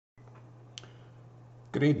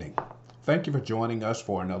Good evening. Thank you for joining us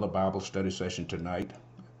for another Bible study session tonight.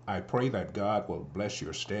 I pray that God will bless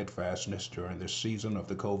your steadfastness during this season of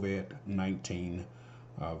the COVID-19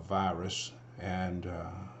 virus and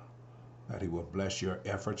that He will bless your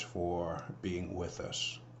efforts for being with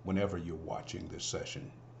us whenever you're watching this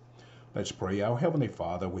session. Let's pray. Our Heavenly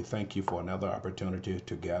Father, we thank you for another opportunity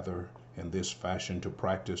to gather in this fashion to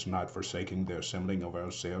practice not forsaking the assembling of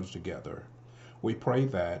ourselves together. We pray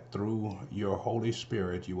that through your Holy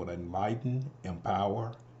Spirit you will enlighten,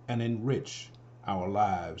 empower, and enrich our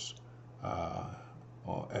lives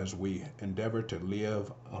as we endeavor to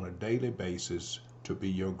live on a daily basis to be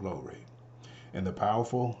your glory. In the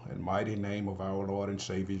powerful and mighty name of our Lord and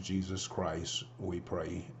Savior Jesus Christ, we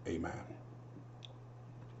pray. Amen.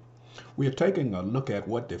 We are taking a look at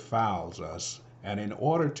what defiles us, and in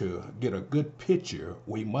order to get a good picture,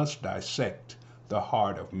 we must dissect the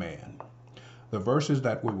heart of man. The verses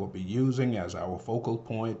that we will be using as our focal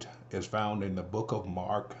point is found in the book of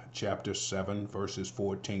Mark, chapter 7, verses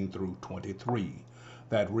 14 through 23,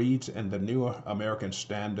 that reads in the New American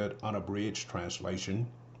Standard Unabridged Translation,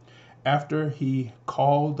 "After he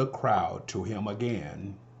called the crowd to him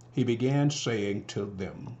again, he began saying to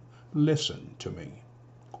them, 'Listen to me,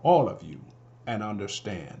 all of you, and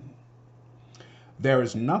understand. There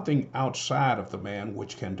is nothing outside of the man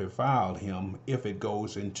which can defile him if it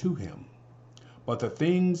goes into him. But the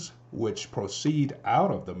things which proceed out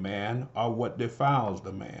of the man are what defiles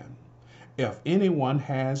the man. If anyone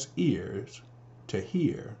has ears to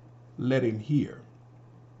hear, let him hear.'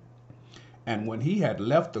 And when he had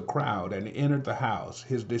left the crowd and entered the house,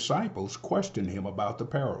 his disciples questioned him about the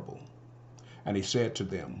parable. And he said to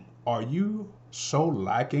them, 'Are you so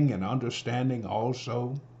lacking in understanding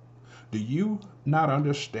also? Do you not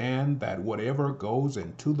understand that whatever goes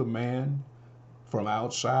into the man from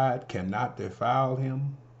outside cannot defile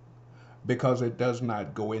him, because it does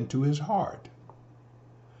not go into his heart,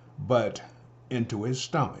 but into his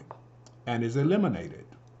stomach, and is eliminated?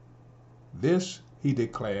 This he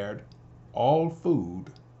declared all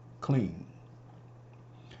food clean.'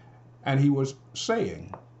 And he was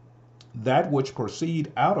saying, that which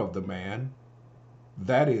proceed out of the man,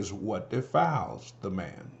 that is what defiles the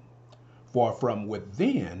man. For from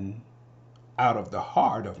within, out of the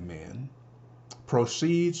heart of men,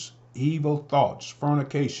 proceeds evil thoughts,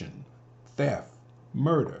 fornication, theft,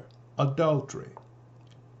 murder, adultery,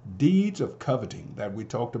 deeds of coveting that we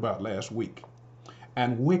talked about last week,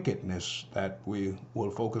 and wickedness that we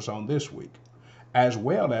will focus on this week, as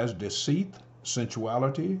well as deceit,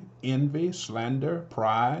 sensuality, envy, slander,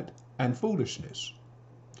 pride, and foolishness."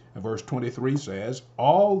 And verse 23 says,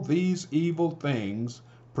 "All these evil things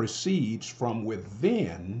proceeds from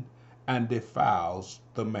within and defiles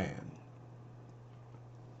the man."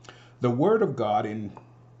 The Word of God in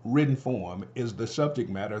written form is the subject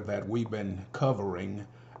matter that we've been covering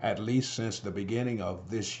at least since the beginning of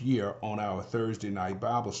this year on our Thursday night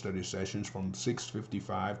Bible study sessions from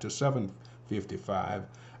 6:55 to 7:55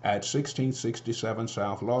 at 1667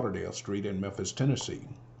 South Lauderdale Street in Memphis, Tennessee,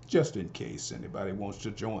 just in case anybody wants to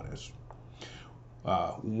join us.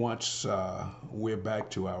 Once we're back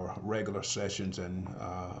to our regular sessions and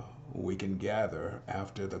we can gather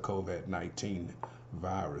after the COVID-19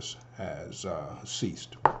 virus has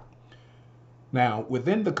ceased. Now,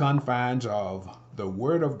 within the confines of the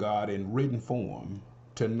Word of God in written form,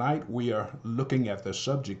 tonight we are looking at the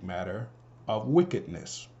subject matter of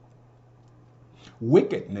wickedness.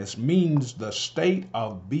 Wickedness means the state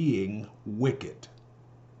of being wicked.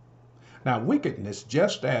 Now, wickedness,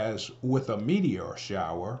 just as with a meteor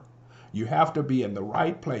shower, you have to be in the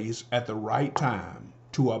right place at the right time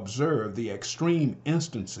to observe the extreme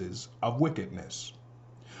instances of wickedness.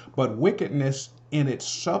 But wickedness in its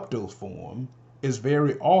subtle form is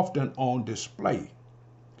very often on display.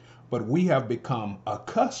 But we have become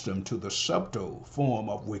accustomed to the subtle form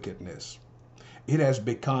of wickedness. It has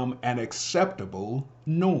become an acceptable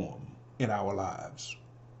norm in our lives.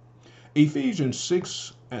 Ephesians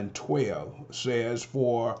 6:12 says,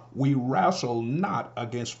 "For we wrestle not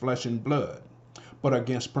against flesh and blood, but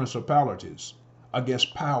against principalities,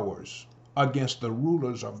 against powers, against the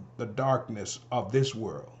rulers of the darkness of this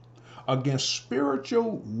world, against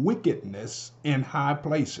spiritual wickedness in high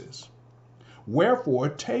places. Wherefore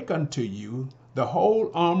take unto you the whole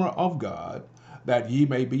armor of God, that ye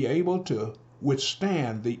may be able to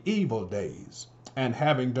withstand the evil days, and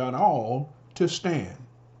having done all, to stand.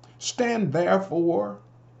 Stand therefore,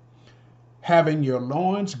 having your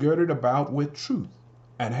loins girded about with truth,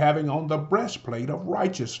 and having on the breastplate of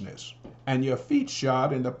righteousness, and your feet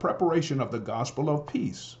shod in the preparation of the gospel of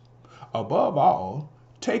peace. Above all,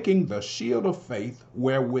 taking the shield of faith,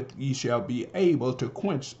 wherewith ye shall be able to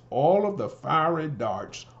quench all of the fiery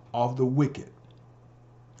darts of the wicked.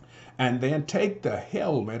 And then take the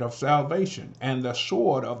helmet of salvation and the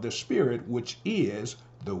sword of the Spirit, which is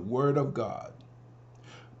the word of God,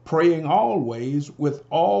 praying always with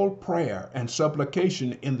all prayer and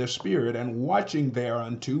supplication in the Spirit, and watching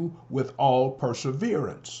thereunto with all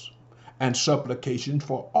perseverance and supplication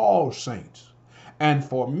for all saints, and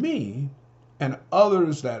for me and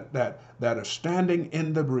others that are standing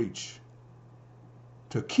in the breach,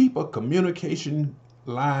 to keep a communication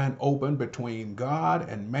line open between God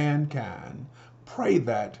and mankind. Pray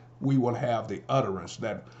that we will have the utterance,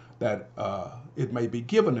 that it may be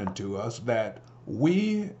given unto us, that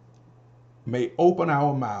we may open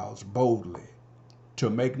our mouths boldly to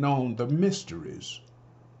make known the mysteries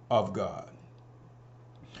of God.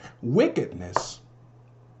 Wickedness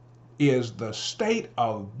is the state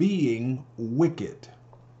of being wicked.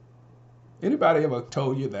 Anybody ever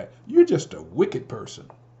told you that you're just a wicked person?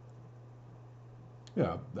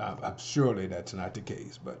 Yeah, I'm surely that's not the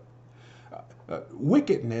case, but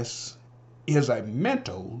wickedness is a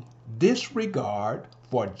mental disregard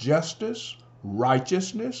for justice,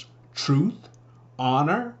 righteousness, truth,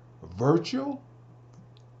 honor, virtue,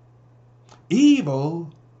 evil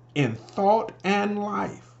in thought and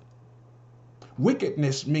life.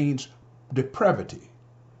 Wickedness means depravity,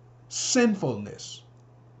 sinfulness,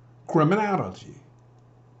 criminality,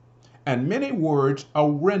 and many words are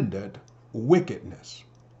rendered wickedness.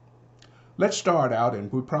 Let's start out,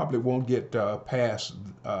 and we probably won't get past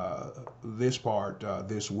this part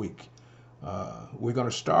this week. We're going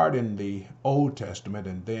to start in the Old Testament,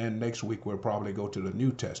 and then next week we'll probably go to the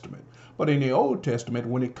New Testament. But in the Old Testament,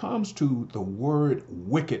 when it comes to the word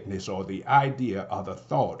wickedness, or the idea or the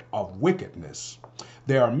thought of wickedness,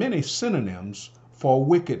 there are many synonyms for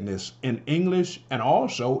wickedness in English and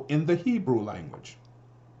also in the Hebrew language.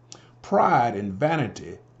 Pride and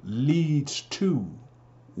vanity leads to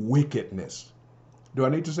wickedness. Do I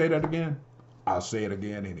need to say that again? I'll say it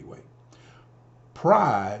again anyway.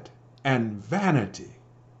 Pride and vanity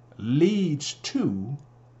leads to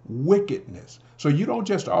wickedness. So you don't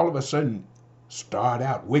just all of a sudden start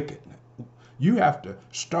out wicked. You have to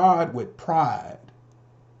start with pride,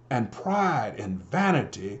 and pride and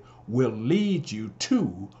vanity will lead you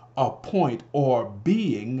to a point or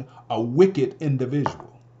being a wicked individual.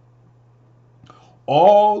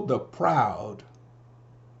 All the proud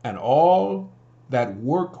and all that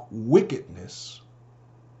work wickedness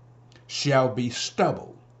shall be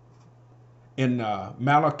stubble. In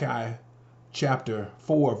Malachi chapter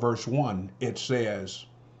 4, verse 1, it says,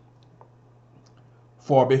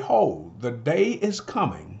 "For behold, the day is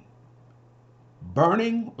coming,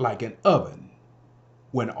 burning like an oven,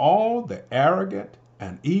 when all the arrogant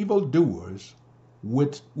and evil doers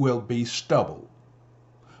will be stubble.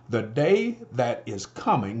 The day that is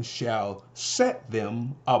coming shall set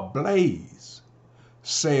them ablaze,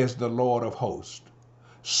 says the Lord of hosts,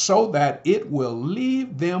 so that it will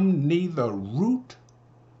leave them neither root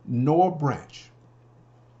nor branch."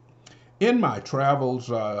 In my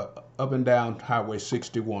travels up and down Highway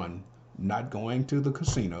 61, not going to the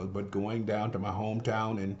casinos, but going down to my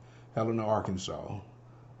hometown in Helena, Arkansas,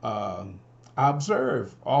 I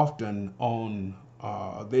observe often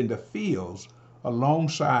in the fields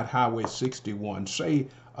alongside Highway 61, say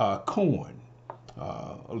corn,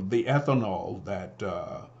 the ethanol that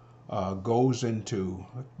goes into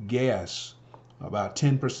gas. About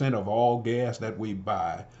 10% of all gas that we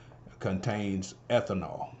buy contains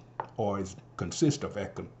ethanol, or consists of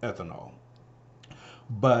ethanol.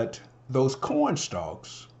 But those corn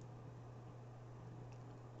stalks,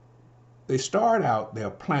 they start out, they're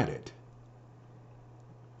planted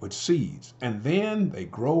with seeds, and then they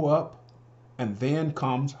grow up, and then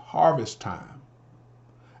comes harvest time.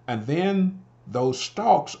 And then those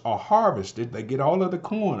stalks are harvested, they get all of the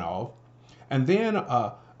corn off, and then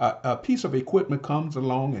a piece of equipment comes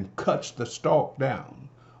along and cuts the stalk down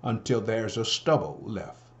until there's a stubble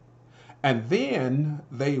left. And then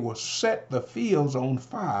they will set the fields on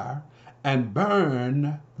fire and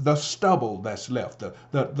burn the stubble that's left,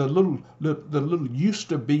 the little used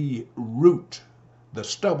to be root, the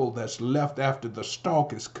stubble that's left after the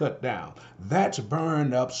stalk is cut down. That's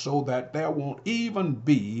burned up so that there won't even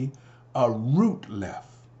be a root left.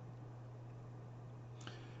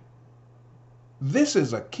 This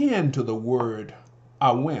is akin to the word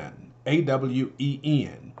awen,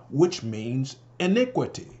 A-W-E-N, which means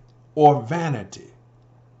iniquity or vanity.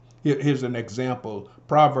 Here's an example,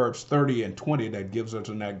 Proverbs 30 and 20, that gives us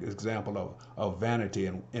an example of vanity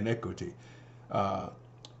and iniquity.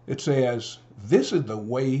 It says, "This is the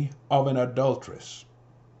way of an adulteress,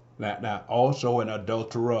 Now also an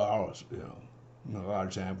adulterer, also, a lot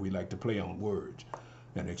of times we like to play on words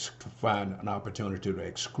and find an opportunity to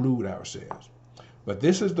exclude ourselves. But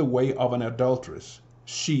this is the way of an adulteress.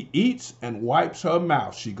 She eats and wipes her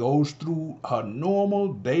mouth. She goes through her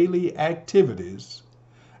normal daily activities,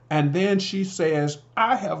 and then she says,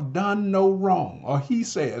 I have done no wrong. Or he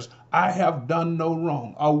says, I have done no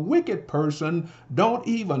wrong. A wicked person don't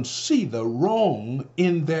even see the wrong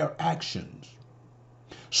in their actions.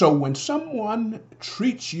 So when someone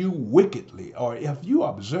treats you wickedly, or if you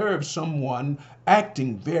observe someone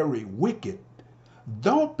acting very wicked,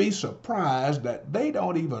 don't be surprised that they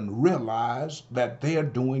don't even realize that they're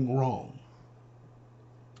doing wrong.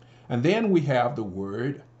 And then we have the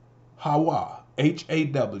word Hawa,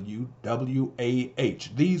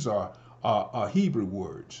 Hawwah. These are Hebrew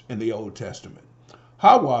words in the Old Testament.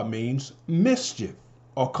 Hawa means mischief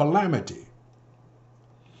or calamity,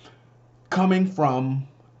 coming from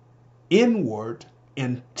inward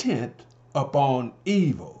intent upon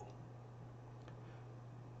evil.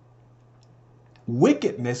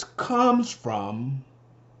 Wickedness comes from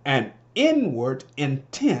an inward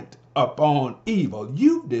intent upon evil.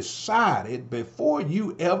 You've decided before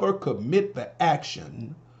you ever commit the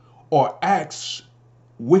action or acts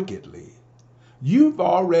wickedly. You've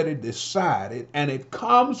already decided, and it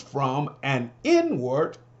comes from an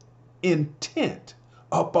inward intent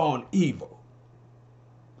upon evil.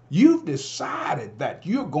 You've decided that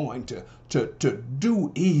you're going to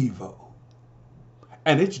do evil,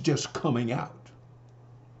 and it's just coming out.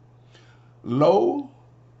 Lo,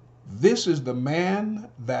 this is the man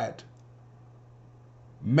that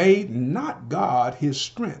made not God his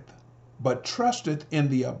strength, but trusted in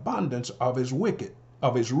the abundance of his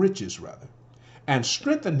riches, and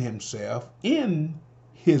strengthened himself in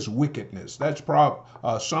his wickedness. That's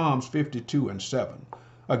Psalms 52:7.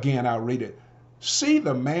 Again, I'll read it. See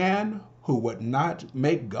the man who would not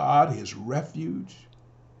make God his refuge,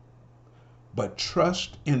 but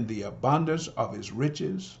trust in the abundance of his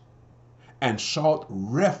riches, and sought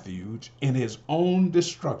refuge in his own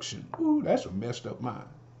destruction. Ooh, that's a messed up mind.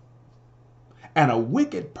 And a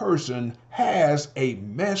wicked person has a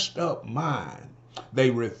messed up mind. They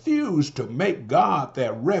refuse to make God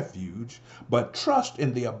their refuge, but trust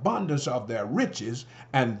in the abundance of their riches,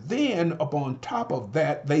 and then upon top of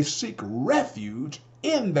that, they seek refuge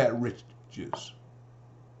in their riches.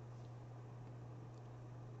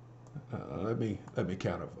 Let me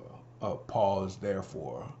kind of pause there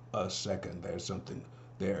for a second. There's something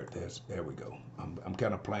there. There we go. I'm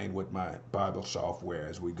kind of playing with my Bible software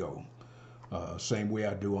as we go. Same way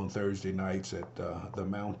I do on Thursday nights at the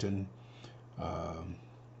mountain.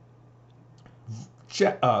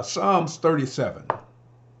 Psalms 37.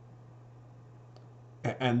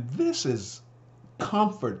 And this is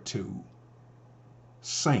comfort to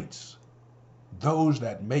saints, those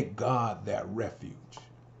that make God their refuge,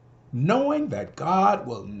 knowing that God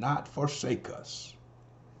will not forsake us.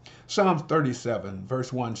 Psalms 37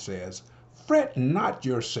 verse 1 says, Fret not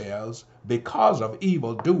yourselves because of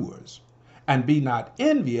evildoers, and be not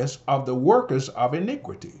envious of the workers of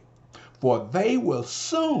iniquity, for they will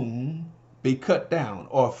soon be cut down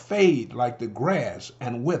or fade like the grass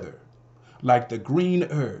and wither like the green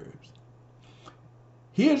herbs.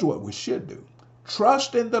 Here's what we should do.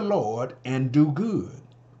 Trust in the Lord and do good,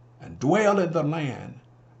 and dwell in the land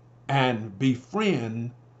and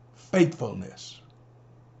befriend faithfulness.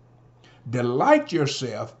 Delight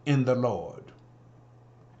yourself in the Lord,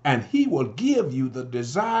 and he will give you the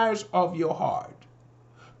desires of your heart.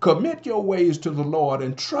 Commit your ways to the Lord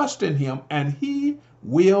and trust in him, and he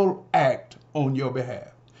will act on your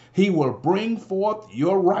behalf. He will bring forth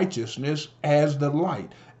your righteousness as the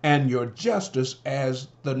light, and your justice as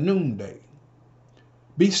the noonday.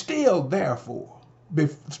 Be still, therefore.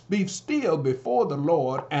 Be still before the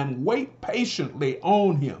Lord and wait patiently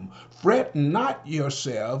on him. Fret not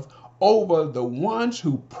yourself over the ones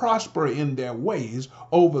who prosper in their ways,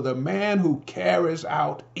 over the man who carries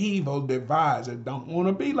out evil devices. Don't want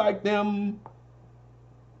to be like them.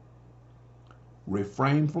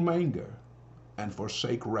 Refrain from anger and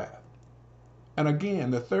forsake wrath. And again,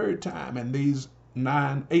 the third time in these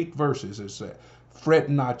 8 verses, it said, fret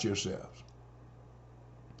not yourselves.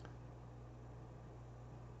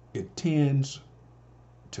 It tends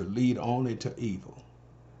to lead only to evil.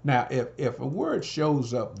 Now, if a word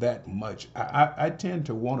shows up that much, I tend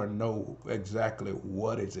to want to know exactly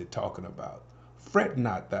what is it talking about. Fret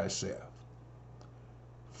not thyself.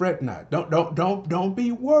 Fret not. Don't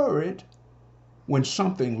be worried when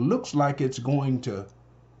something looks like it's going to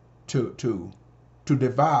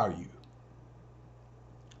devour you.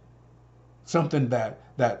 Something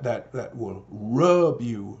that will rub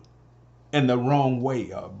you in the wrong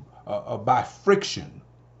way, by friction.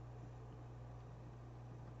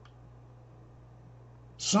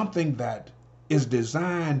 Something that is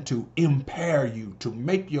designed to impair you, to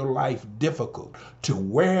make your life difficult, to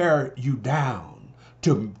wear you down,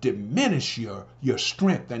 to diminish your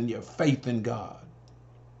strength and your faith in God,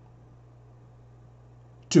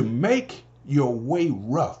 to make your way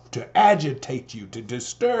rough, to agitate you, to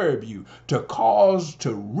disturb you, to cause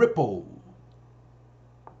to ripple.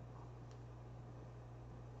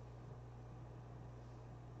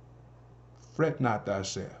 Fret not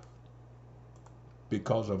thyself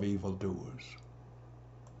because of evildoers,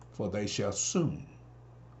 for they shall soon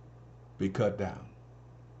be cut down.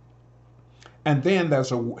 And then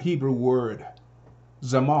there's a Hebrew word,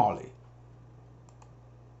 zamali,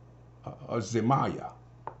 or zemaya,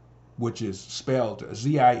 which is spelled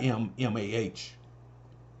Zimmah,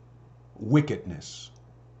 wickedness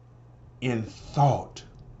in thought.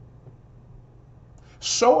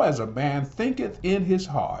 So as a man thinketh in his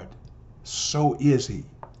heart, so is he.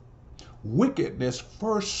 Wickedness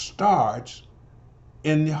first starts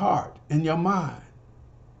in the heart, in your mind,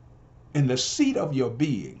 in the seat of your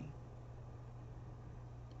being.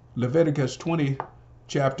 Leviticus 20,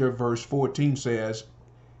 chapter verse 14 says,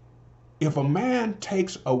 if a man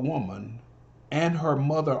takes a woman and her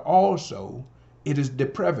mother also, it is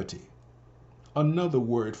depravity. Another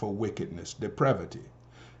word for wickedness, depravity.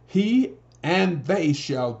 He and they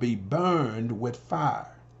shall be burned with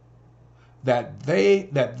fire, that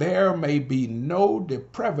there may be no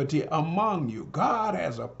depravity among you. God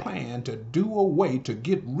has a plan to do away, to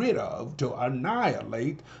get rid of, to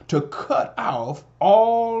annihilate, to cut off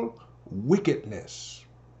all wickedness.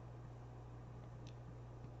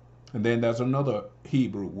 And then there's another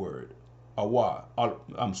Hebrew word, Allah,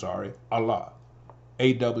 Allah,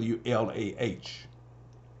 A-W-L-A-H,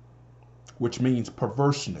 which means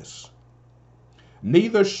perverseness.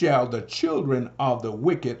 Neither shall the children of the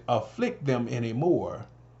wicked afflict them any more,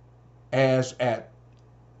 as at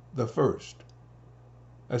the first.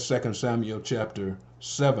 That's 2 Samuel chapter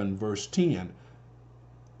 7, verse 10.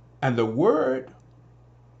 And the word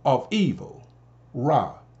of evil,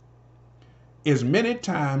 Ra, is many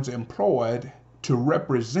times employed to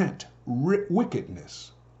represent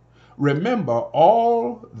wickedness. Remember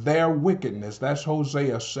all their wickedness. That's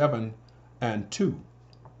Hosea 7 and 2.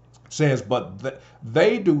 Says, but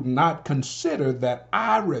they do not consider that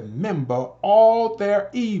I remember all their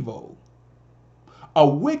evil. A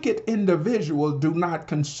wicked individual do not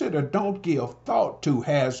consider, don't give thought to,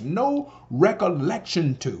 has no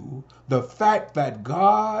recollection to the fact that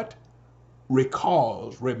God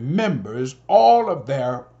remembers all of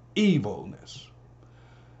their evilness.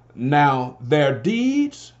 Now their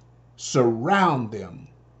deeds surround them,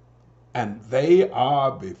 and they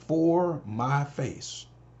are before my face.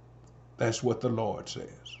 That's what the Lord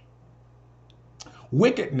says.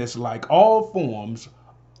 Wickedness, like all forms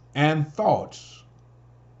and thoughts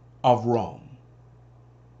of wrong,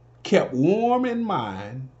 kept warm in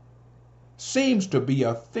mind, seems to be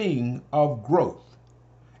a thing of growth.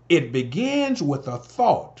 It begins with a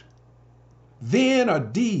thought, then a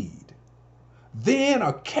deed, then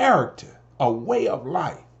a character, a way of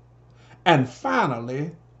life, and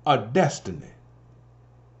finally a destiny.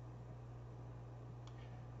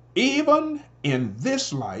 Even in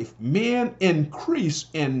this life, men increase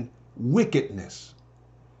in wickedness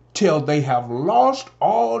till they have lost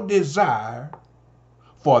all desire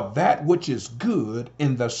for that which is good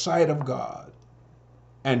in the sight of God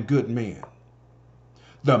and good men.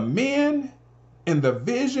 The men in the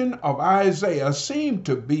vision of Isaiah seem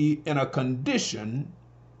to be in a condition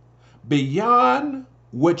beyond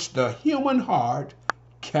which the human heart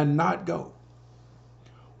cannot go.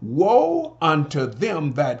 Woe unto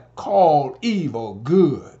them that call evil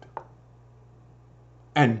good,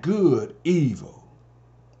 and good evil,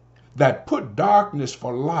 that put darkness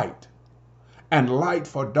for light, and light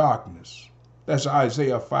for darkness. That's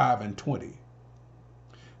Isaiah 5 and 20.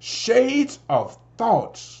 Shades of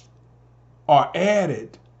thoughts are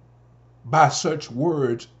added by such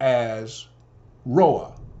words as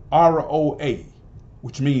Roa, R-O-A,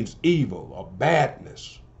 which means evil or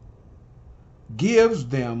badness, gives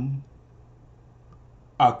them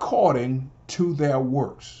according to their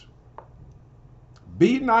works.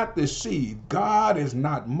 Be not deceived, God is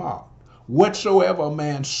not mocked. Whatsoever a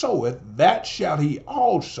man soweth, that shall he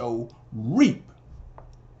also reap.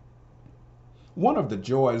 One of the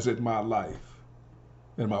joys in my life,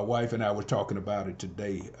 and my wife and I were talking about it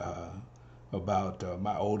today, about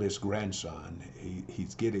my oldest grandson.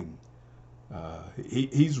 He's getting,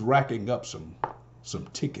 he's racking up some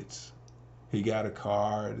tickets. He got a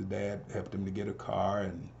car. The dad helped him to get a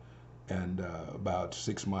car, and about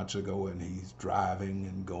 6 months ago, and he's driving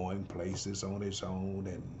and going places on his own,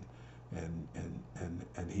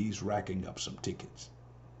 and he's racking up some tickets.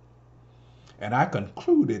 And I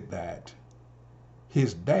concluded that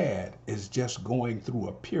his dad is just going through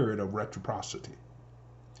a period of reciprocity.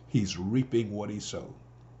 He's reaping what he sowed.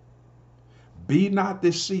 Be not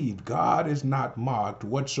deceived. God is not mocked.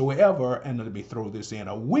 Whatsoever, and let me throw this in,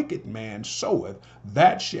 a wicked man soweth,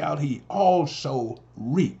 that shall he also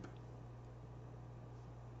reap.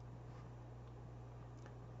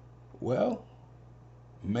 Well,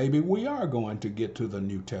 maybe we are going to get to the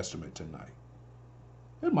New Testament tonight.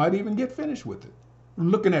 It might even get finished with it.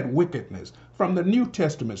 Looking at wickedness from the New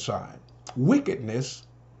Testament side. Wickedness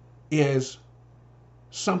is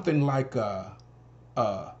something like a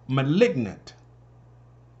malignant,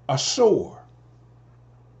 a sore.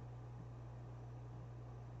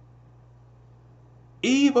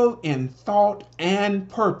 Evil in thought and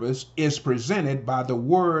purpose is presented by the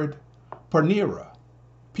word ponera,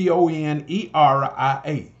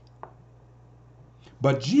 Poneria.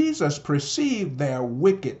 But Jesus perceived their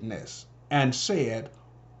wickedness and said,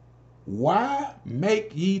 why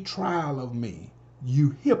make ye trial of me,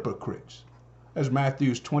 you hypocrites? That's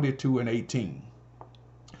Matthew 22:18.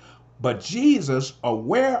 But Jesus,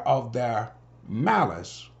 aware of their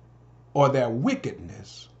malice or their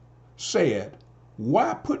wickedness, said,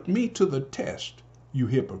 why put me to the test, you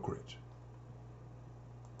hypocrites?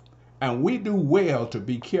 And we do well to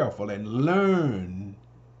be careful and learn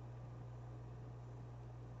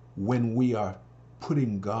when we are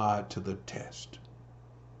putting God to the test.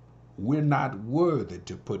 We're not worthy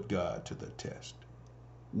to put God to the test.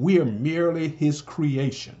 We are merely his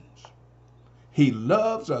creations. He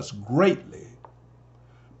loves us greatly,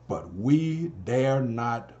 but we dare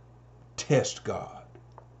not test God.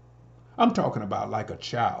 I'm talking about like a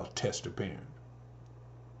child tests a parent.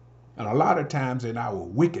 And a lot of times in our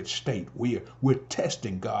wicked state, we're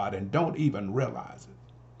testing God and don't even realize it.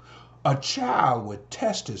 A child would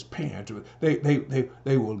test his parents.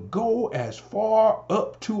 They will go as far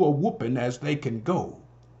up to a whooping as they can go.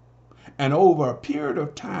 And over a period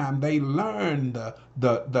of time, they learn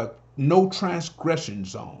the no transgression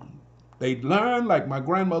zone. They learn, like my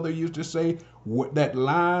grandmother used to say, that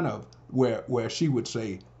line of where she would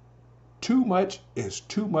say, too much is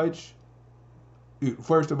too much.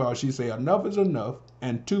 First of all, she say enough is enough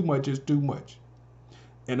and too much is too much.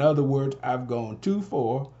 In other words, I've gone too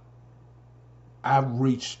far. I've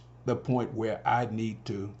reached the point where I need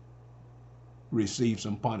to receive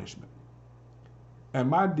some punishment. And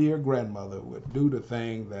my dear grandmother would do the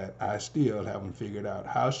thing that I still haven't figured out,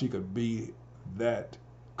 how she could be that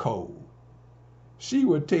cold. She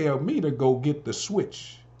would tell me to go get the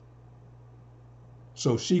switch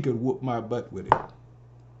so she could whoop my butt with it.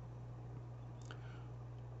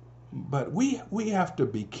 But we have to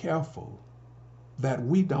be careful that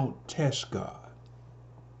we don't test God.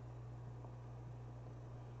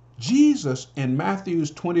 Jesus in Matthew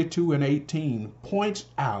 22:18 points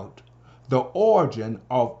out the origin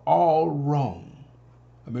of all wrong.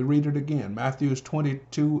 Let me read it again. Matthew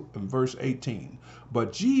 22 and verse 18.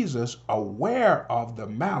 But Jesus, aware of the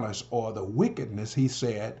malice or the wickedness, he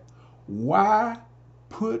said, why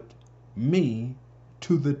put me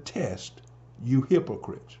to the test, you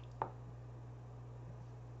hypocrites?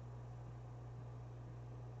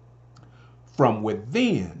 From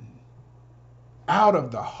within, out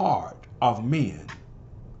of the heart of men,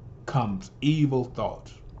 comes evil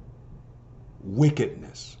thoughts,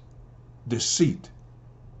 wickedness, deceit,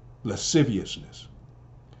 lasciviousness.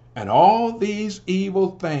 And all these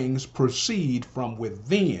evil things proceed from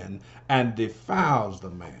within and defiles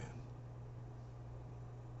the man.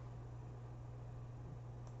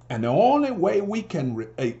 And the only way we can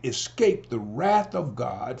escape the wrath of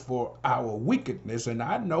God for our wickedness, and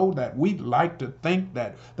I know that we'd like to think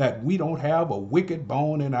that we don't have a wicked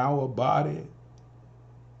bone in our body.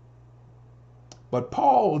 But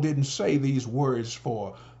Paul didn't say these words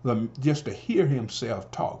for them just to hear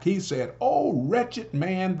himself talk. He said, "O wretched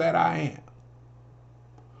man that I am,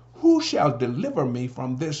 who shall deliver me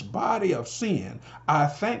from this body of sin? I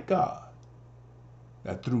thank God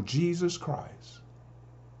that through Jesus Christ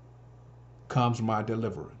comes my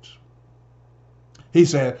deliverance." He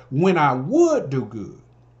said, when I would do good,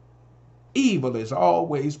 evil is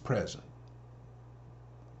always present.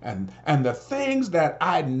 And the things that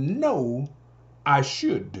I know I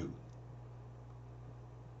should do,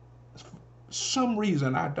 some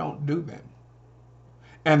reason I don't do them.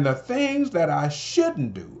 And the things that I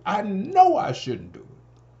shouldn't do, I know I shouldn't do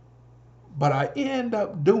it, but I end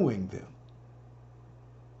up doing them.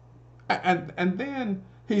 And then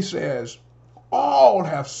he says, all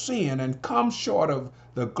have sinned and come short of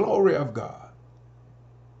the glory of God.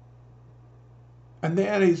 And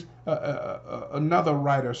then another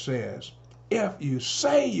writer says, if you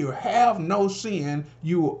say you have no sin,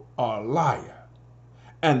 you are a liar,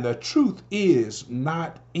 and the truth is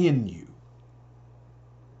not in you.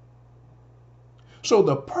 So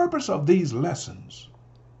the purpose of these lessons,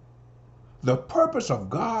 the purpose of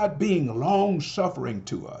God being long-suffering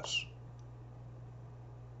to us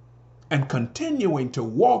and continuing to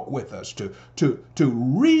walk with us, to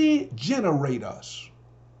regenerate us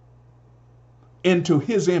into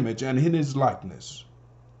his image and in his likeness,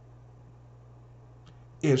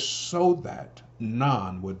 is so that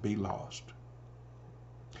none would be lost.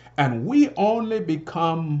 And we only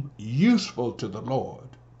become useful to the Lord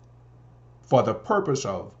for the purpose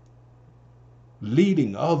of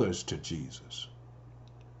leading others to Jesus,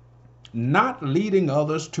 not leading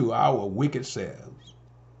others to our wicked selves,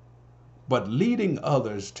 but leading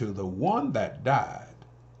others to the one that died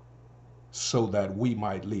so that we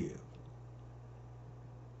might live,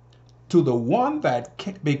 to the one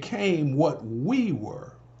that became what we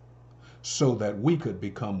were so that we could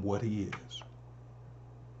become what he is.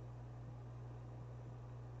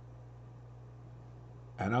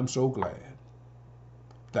 And I'm so glad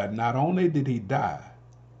that not only did he die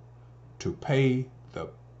to pay the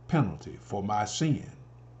penalty for my sin,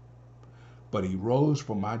 but he rose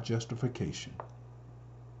for my justification.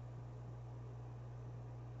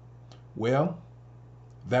 Well,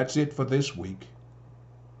 that's it for this week.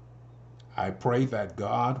 I pray that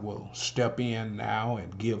God will step in now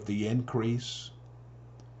and give the increase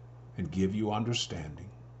and give you understanding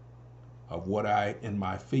of what I, in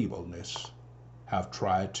my feebleness, have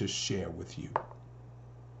tried to share with you.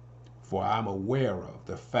 For I'm aware of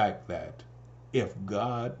the fact that if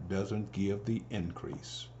God doesn't give the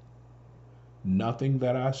increase, nothing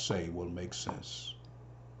that I say will make sense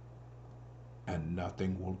and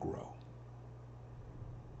nothing will grow.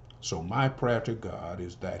 So my prayer to God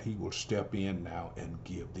is that he will step in now and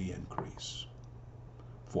give the increase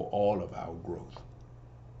for all of our growth.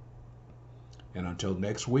 And until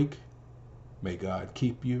next week, may God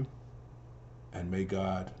keep you and may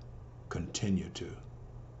God continue to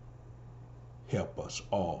help us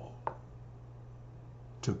all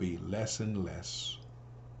to be less and less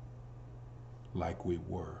like we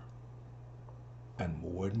were and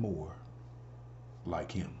more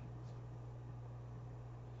like him.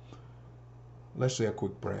 Let's say a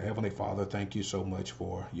quick prayer. Heavenly Father, thank you so much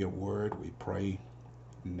for your word. We pray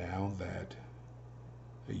now that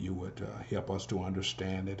you would help us to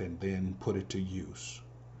understand it and then put it to use.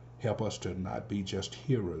 Help us to not be just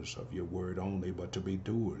hearers of your word only, but to be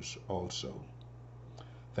doers also,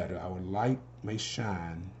 that our light may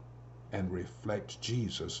shine and reflect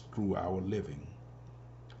Jesus through our living,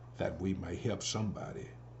 that we may help somebody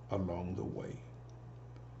along the way.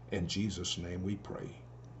 In Jesus' name we pray.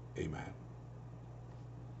 Amen.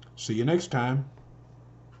 See you next time.